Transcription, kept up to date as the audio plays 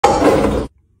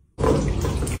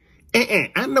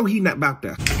I know he not about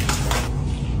to.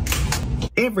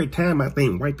 Every time I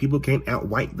think white people can't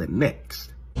out-white the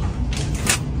next.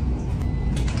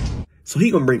 So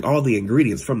he gonna bring all the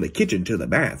ingredients from the kitchen to the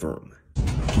bathroom.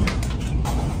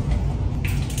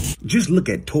 Just look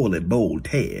at toilet bowl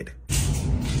Ted.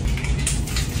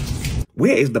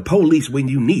 Where is the police when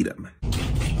you need them?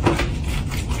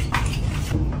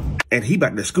 And he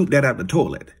about to scoop that out the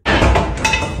toilet.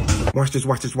 Watch this,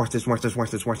 watch this, watch this, watch this,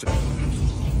 watch this, watch this.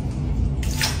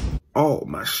 Oh,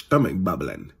 my stomach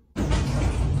bubbling.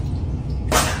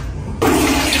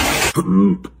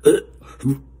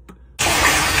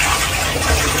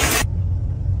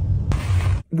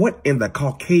 What in the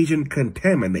Caucasian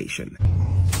contamination?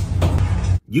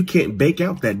 You can't bake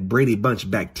out that Brady Bunch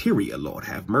bacteria, Lord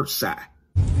have mercy.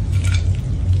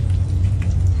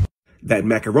 That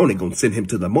macaroni gonna send him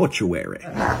to the mortuary.